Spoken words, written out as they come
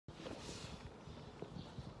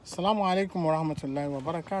Assalamu alaikum warahmatullahi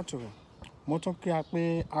wabarakatuh. Mo tún kí a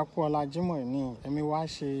pé a kú ọlá Jímọ̀ ní ẹ̀mí wá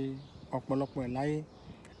ṣe ọ̀pọ̀lọpọ̀ láyé.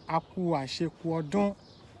 A kú àṣekú ọdún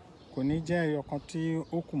kò ní jẹ́ ẹyọ kan tí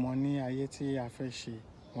ó kù mọ́ ní ayé tí a fẹ́ ṣe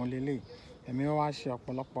wọn lélẹ̀. Ẹ̀mí wá ṣe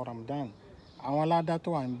ọ̀pọ̀lọpọ̀ Ramadan. Àwọn aládá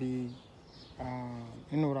tó wà níbi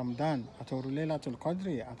inú Ramadan àti òru Laylatul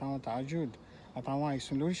Qadri àtàwọn tahajjud àtàwọn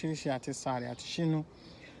àìsùn lóríṣiríṣi àti sààrì àti ṣínú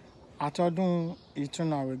àtọdún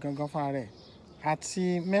ìtúnu àwẹ̀ gangan fúnra rẹ̀ àti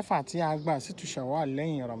mẹ́fà tí a gbà sí Shawwal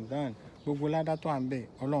lẹ́yìn Ramadan, gbogbo ládá tó à ń bẹ̀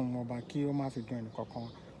Ọlọ́run ọba kí ó má fi dùn ẹnìkọ̀ọ̀kan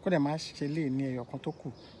kó dẹ̀ má ṣe lè ní ẹyọ kan tó kù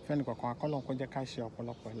fún ẹnìkọ̀ọ̀kan akọ́lọ́run kó jẹ́ ká ṣe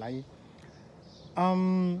ọ̀pọ̀lọpọ̀ láyé.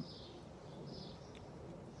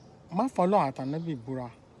 Má fọlọ́run àtànábì búra,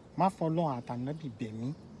 má fọlọ́run àtànábì bẹ̀mí.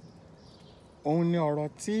 Òun ni ọ̀rọ̀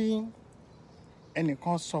tí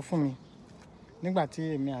ẹnìkan sọ fún mi nígbà tí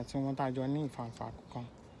èmi àti wọn tá jọ ní ìfàǹfà kan.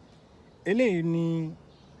 Eléyìí ni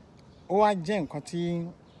ó wá jẹ́ nǹkan tí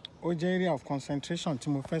ó jẹ́ area of concentration tí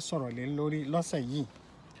mo fẹ́ sọ̀rọ̀ lé lórí lọ́sẹ̀ yìí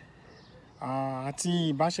àti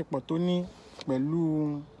ìbáṣepọ̀ tó ní pẹ̀lú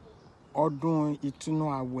ọdún ìtúnu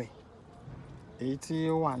àwẹ̀ èyí tí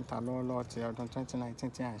ó wà ń ta lọ́wọ́lọ́wọ́ ti ọdún 2019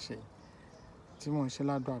 tí à ń ṣe tí mò ń ṣe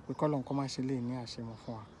ládùúrà pé kọ́lọ́run kó má ṣe lè ní àṣemọ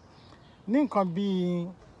fún wa. Ní nǹkan bíi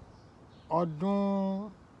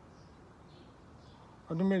ọdún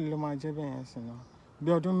mélòó ló máa jẹ́ bẹ́ẹ̀ yẹn sí náà, bí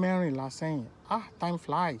ọdún mẹ́rìnlá sẹ́yìn. Time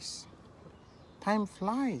flies. Time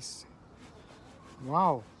flies.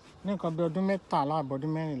 Wow. Ní nǹkan bí ọdún mẹ́tàlá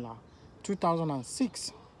àbọ̀dún mẹ́rìnlá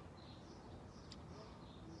 2006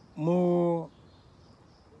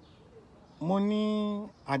 mo ní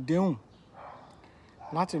àdéhùn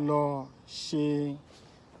láti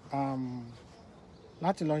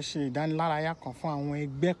lọ ṣe ìdánilárayá kan fún àwọn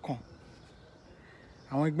ẹgbẹ́ kan,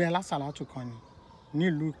 àwọn ẹgbẹ́ alásàlátù kan ní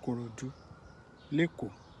nílùú Ìkòròdú lÉkòó.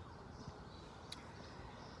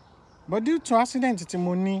 But due to accident tí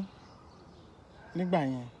mo ní nígbà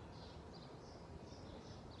yẹn,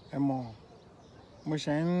 ẹ mọ̀, mo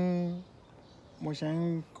ṣe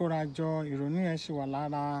ń kóra jọ, ìrònú yẹn ṣì wà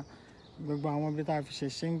lára gbogbo àwọn ibi tá a fi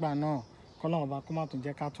ṣe ń gbà náà. Kọ́lọ́run ọba kó má tún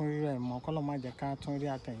jẹ́ ká tún rí rẹ̀ mọ́, kọ́lọ́run má jẹ́ ká tún rí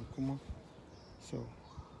àtẹ̀yìnkú mọ́. So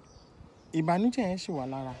ìbànújẹ́ yẹn ṣì wà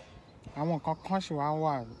lára. Àwọn nǹkan kan ṣì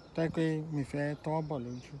wà tó jẹ́ pé mi fẹ́ tọwọ́ bọ̀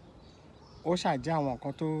lójú. Ó ṣàjẹ́ àwọn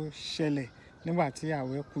nǹkan tó ṣẹlẹ̀ nígbà tí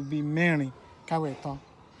àwẹ̀ kù bíi mẹ́rin káwẹ̀ tán.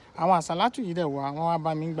 Àwọn àsàlátù yìí dẹ̀ wá, wọ́n wá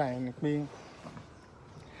bá mi gbà yẹn ni pé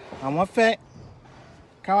àwọn fẹ́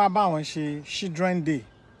ká wá bá wọn ṣe Children Day,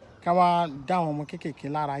 ká wá dá àwọn ọmọ kéékèèké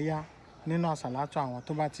lára yá nínú àsàlátù àwọn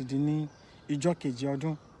tó bá ti di ní ìjọ́ kejì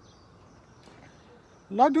ọdún.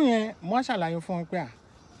 Lọ́dún yẹn mo ṣàlàyé fún wọn pé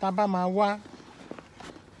tá bá máa wá,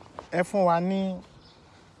 ẹ fún wa ní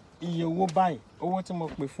iye owó báyìí. Owó tí mo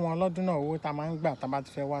pè fún wọn lọ́dún náà, owó tá máa ń gbà tá bá ti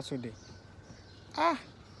fẹ́ wá sóde.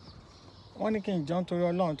 Wọ́n ní kí n jọ́ nítorí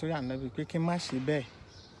Ọlọ́run torí ànábì pé kí n má ṣe bẹ́ẹ̀,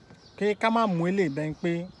 pé ká má mú eléyìí bẹ́ẹ̀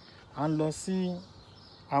pé à ń lọ sí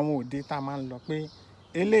àwọn òde tá máa ń lọ, pé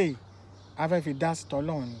eléyìí a fẹ́ fi dá sí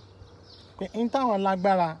t'Ọlọ́run ni. Pé n táwọn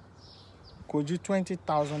lágbára kò ju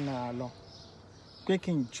 20,000 naira lọ, pé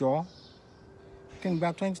kí n jọ́ kí n gba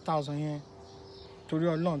 20,000 yẹn torí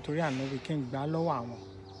Ọlọ́run torí ànábì kí n gbà lọ́wọ́ àwọn.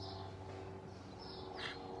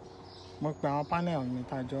 Mo pe àwọn panel mi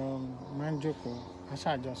tájọ máa ń jókòó, a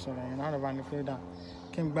ṣàjọ sọ̀rọ̀ yẹn láàárọ̀ bá ní pé dà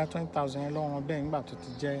kí n gba 20,000 yẹn lọ́wọ́ wọn bẹ́ẹ̀ nígbà tó ti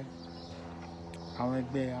jẹ́ àwọn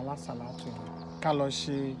ẹgbẹ́ alásàlátù ká lọ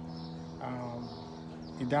ṣe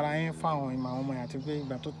ìdárayá fún àwọn ìmọ̀ àwọn ọmọ yẹn àti pé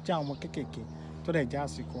ìgbà tó jẹ́ àwọn ọmọ kéékèèké tó dẹ̀ jẹ́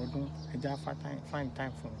àsìkò ọdún ẹja fine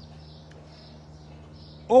time fún wọn.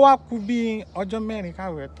 Ó wá kù bí ọjọ́ mẹ́rin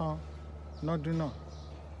káwẹ̀ tán lọ́dún náà.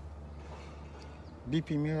 BP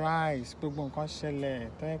mi rise, gbogbo nǹkan ṣẹlẹ̀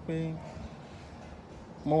tó yẹ pé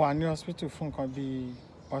mo wà ní hospital fún nǹkan bí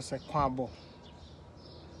ọ̀sẹ̀ kan àbọ̀.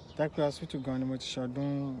 Tó yẹ pé hospital gan ni mo ti ṣọdún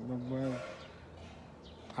gbogbo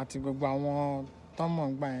àti gbogbo àwọn tọ́mọ̀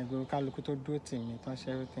ń gbà yẹn, gbogbo kálukú tó dúró tì mí tán ṣe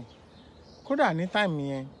everything. Kódà ní time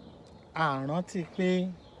yẹn, a rántí pé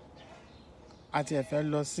a ti fẹ́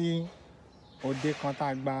lọ sí òde kan tá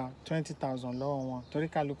gba 20,000 lọ́wọ́ wọn torí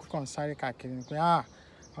kálukú kan sáré káàkiri ni pé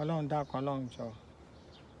Ọlọ́run dákun, Ọlọ́run jọ̀ọ́.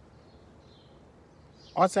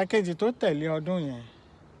 Ọ̀sẹ̀ kejì tó tẹ̀lé ọdún yẹn,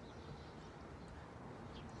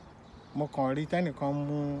 mo kàn rí tẹ́nìkan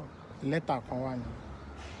mú lẹ́tà kan wá ni.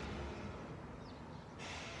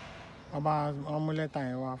 Wọ́n mú lẹ́tà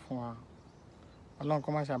yẹn wá fún wa. Ọlọ́run kó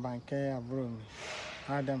má ṣàbànkẹ́ àbúrò mi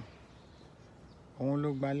Adam. Òun ló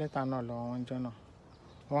gba lẹ́tà náà lọ́wọ́ wọn jọ́ náà.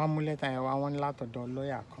 Wọ́n wá mú lẹ́tà yẹn wá, wọ́n ní látọ̀dọ̀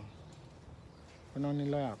lọ́ọ̀yà kan. Wọ́n ní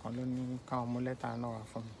lọ́ọ̀yà kan ló ní káwọn mú lẹ́tà náà wá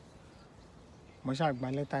fún mi. Mo ṣàgbá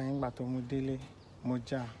lẹ́tà yẹn nígbà tó mú délé, mo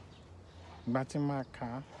já. Ìgbà tí màá kà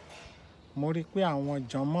á, mo rí pé àwọn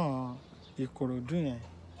jọmọ́ Ìkòròdú yẹn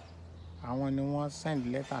àwọn ni wọ́n send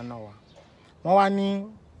letter náà wá. Wọ́n wá ní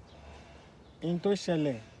in tó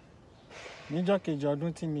ṣẹlẹ̀ níjọ́ kejì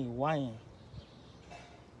ọdún tí mi wá yẹn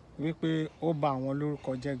wípé ó bà àwọn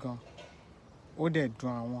lórúkọ jẹ́ gan, ó dẹ̀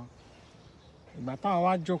dùn àwọn. Ìgbà táwọn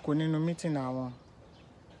wá jókòó nínú meeting àwọn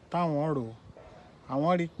táwọn rò,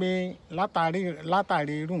 àwọn rí pé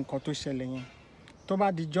látàrí irú nǹkan tó ṣẹlẹ̀ yẹn, tó bá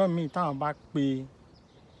dijọ́ míì táwọn bá pe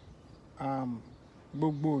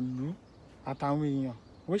gbogbo ìlú àtàwọn èèyàn,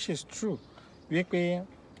 which is true, wípé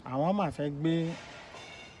àwọn máa fẹ́ gbé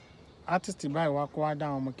artist báyìí wá kó wá dá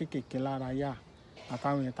àwọn ọmọ kéékèèké lára yá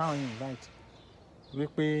àtàwọn èèyàn táwọn invite,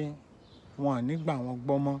 wípé wọn ò ní gbà wọ́n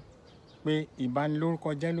gbọ́ mọ́, pé ìbanilórúkọ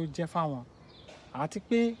jẹ́ ló jẹ́ fáwọn, àti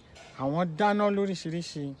pé àwọn dáná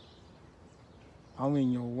lóríṣiríṣi, àwọn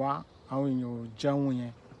èèyàn ò jẹun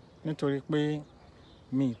yẹn nítorí pé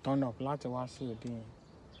mi turn up láti wá sí òde yẹn.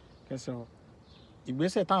 Kẹsàn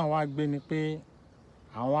ìgbésẹ̀ táwọn wá gbé ni pé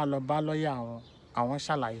àwọn wá lọ bá lọ́ọ̀yà àwọn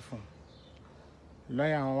ṣàlàyé fún un.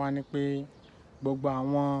 Lọ́ọ̀yà àwọn wá ní pé gbogbo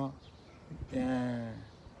àwọn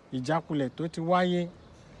ìjákulẹ̀ tó ti wáyé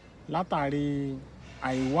látàrí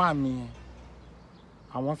àìwá mi yẹn,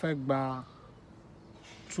 àwọn fẹ́ gba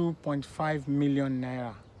 2.5 million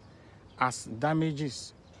naira as damages.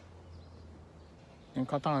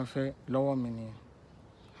 Nǹkan táwọn fẹ́ lọ́wọ́ mi nìyẹn.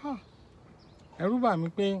 Ẹ̀rù bà mí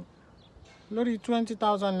pé lórí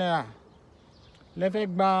 20,000 naira lẹ fẹ́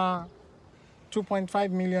gba 2.5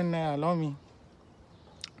 million naira lọ́wọ́ mi.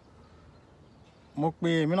 Mo pe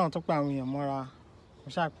èmi náà tó pe àwọn èèyàn mọ́ra, mo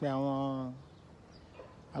ṣáà pe àwọn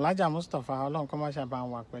Alájà Mustapha, Ọlọ́run kó má ṣàbà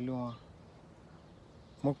wà pẹ̀lú wọn.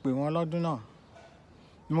 Mo pè wọ́n lọ́dún náà,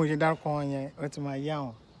 bí mo ṣe dárúkọ wọn yẹn ó ti máa yá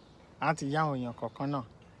wọn, á ti yá àwọn èèyàn kọ̀ọ̀kan náà.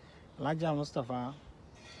 Alájà Mustapha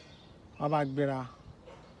wọ́n bá gbéra,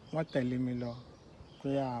 wọ́n tẹ̀lé mi lọ pé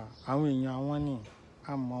àwọn èèyàn àwọn ní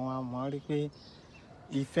àmọ́ rí pé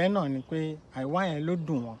ìfẹ́ náà ni pé àìwá yẹn ló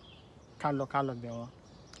dùn wọ́n, ká lọ bẹ̀ wọ́n.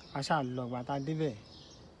 A ṣáà lọ gbà tá débẹ̀,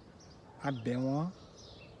 a bẹ̀ wọ́n,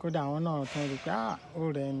 kódà àwọn náà tún rí pé ó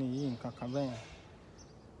rẹ ẹni yìí nǹkan kan bẹ́ẹ̀ yẹn.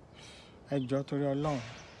 Ẹ jọ̀ọ́ torí Ọlọ́run,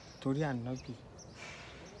 torí Ànábì.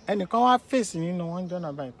 Ẹnìkan wá fèsì nínú wọn jọ́nà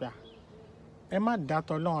báyìí pé ẹ má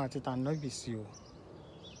dátọ̀ Ọlọ́run àti tànábì sí o.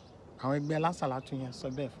 Àwọn Egbe Alasalaatu yẹn sọ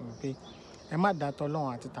bẹ́ẹ̀ fún mi pé ẹ má dátọ̀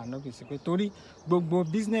Ọlọ́run àti tànábì sí, pé torí gbogbo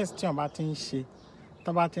business tí wọ́n bá ti ń ṣe, tó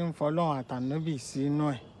bá ti ń fọ Ọlọ́run àtànábì sínú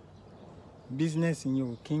ẹ̀, business yẹn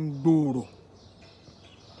ò kí ń gbòòrò.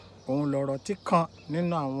 Òun lọ̀rọ̀ tí kan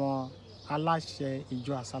nínú àwọn aláṣẹ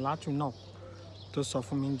ìjọ àsàlátù náà tó sọ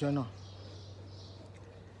fún mi níjọ́ náà.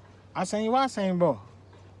 Àsẹ̀yìnwá àsẹ̀yìnbọ̀,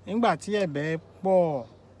 nígbà tí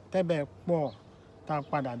tẹ́bẹ̀ pọ̀ tá a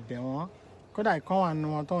padà bẹ̀ wọ́n, kódà ìkan wà nínú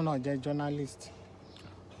wọn tóun náà jẹ́ journalist,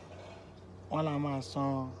 wọ́n la máa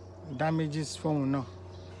san damages fóun náà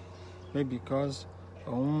pé because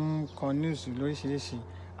òun kọ news lóríṣiríṣi,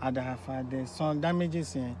 àdàfàdẹ̀ san damages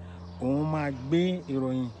yẹn, òun máa gbé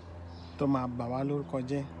ìròyìn tó máa bà wá lórúkọ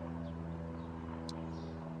jẹ́.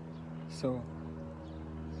 So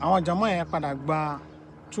àwọn jàmọ́ yẹn padà gba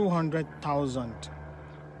 200,000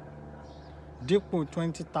 dípò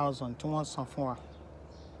 20,000 tí wọ́n san fún wa.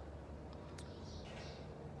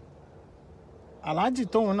 Aláàjì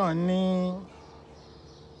tóun náà ní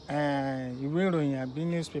ìwé ìròyìn àbí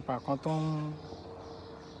newspaper kan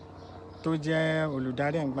tó jẹ́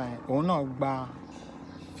olùdarí ẹ̀gbà yẹn, òun náà gba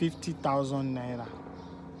 50,000 naira,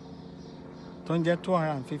 tó ń jẹ́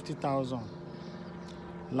 250,000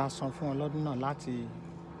 la san fún wọn lọ́dún náà láti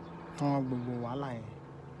tán gbogbo wàhálà yẹn.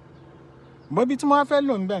 Bóbi tí wọ́n fẹ́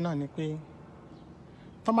lò ń bẹ̀ náà ni pé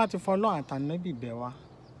tán bá ti fọlọ́run àtànábì bẹ̀ wá,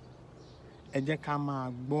 ẹ jẹ́ ká máa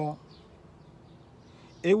gbọ́.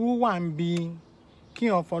 Ewu wà ń bi kí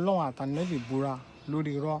wọ́n fọlọ́run àtànábì búra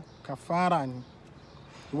lórí irọ́, kàfàrà ni.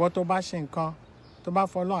 Ìwọ tó bá ṣe nǹkan, tó bá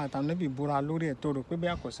fọlọ́run àtànábì búra lórí ẹ̀ tó rò pé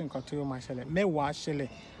bẹ́ẹ̀ kò sí nǹkan tí ó máa ṣẹlẹ̀, mẹ́wàá ṣẹlẹ̀,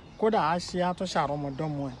 kódà á ṣe á tún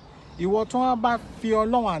ṣàrọ́mọdọ́mọ ẹ̀. Ìwọ tí wọ́n bá fi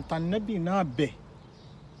Ọlọ́run àtànábì náà bẹ̀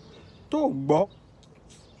tó gbọ́,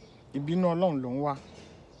 ìbínú Ọlọ́run ló ń wá.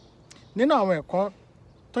 Nínú àwọn ẹ̀kọ́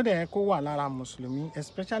tó dẹ̀ yẹ kó wà lára mùsùlùmí,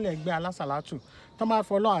 especially Egbe Alasalaatu, tó máa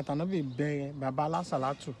fọ Ọlọ́run àtànábì bẹ̀ bàbá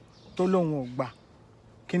Alasalaatu tó lóun ò gbà,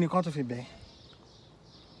 kí ni kán tó fi bẹ̀?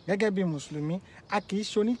 Gẹ́gẹ́ bí mùsùlùmí, a kì í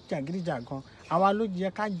ṣe oníjàgídíjàgan. Àwa ló yẹ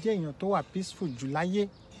ká jẹ́ èèyàn tó wà peaceful jù láyé,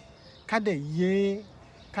 ká dẹ̀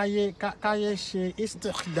káyé ṣe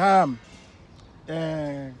istikdam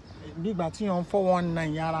nígbà tí yàn ń fọwọ́ na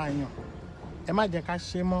ìyára yàn. Ẹ má jẹ́ ká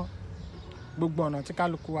ṣe mọ́. Gbogbo ọ̀nà tí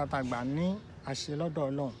kálukú wa tàgbà ní àṣẹ lọ́dọ̀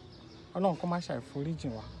Ọlọ́run, Ọlọ́run kó má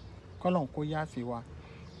ṣàìforíjìn wa, kọ́lọ́run kó yááfì wa.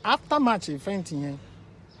 After match event yẹn,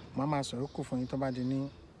 màá máa sọ̀rọ̀ kù fún yín tó bá di ní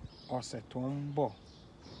ọ̀sẹ̀ tó ń bọ̀.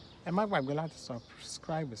 ẹ má gbàgbé láti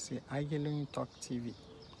subscribe sí Ayéloyin Talk TV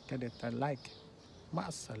kẹ́dẹ̀ tẹ like.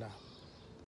 Ma'assalam.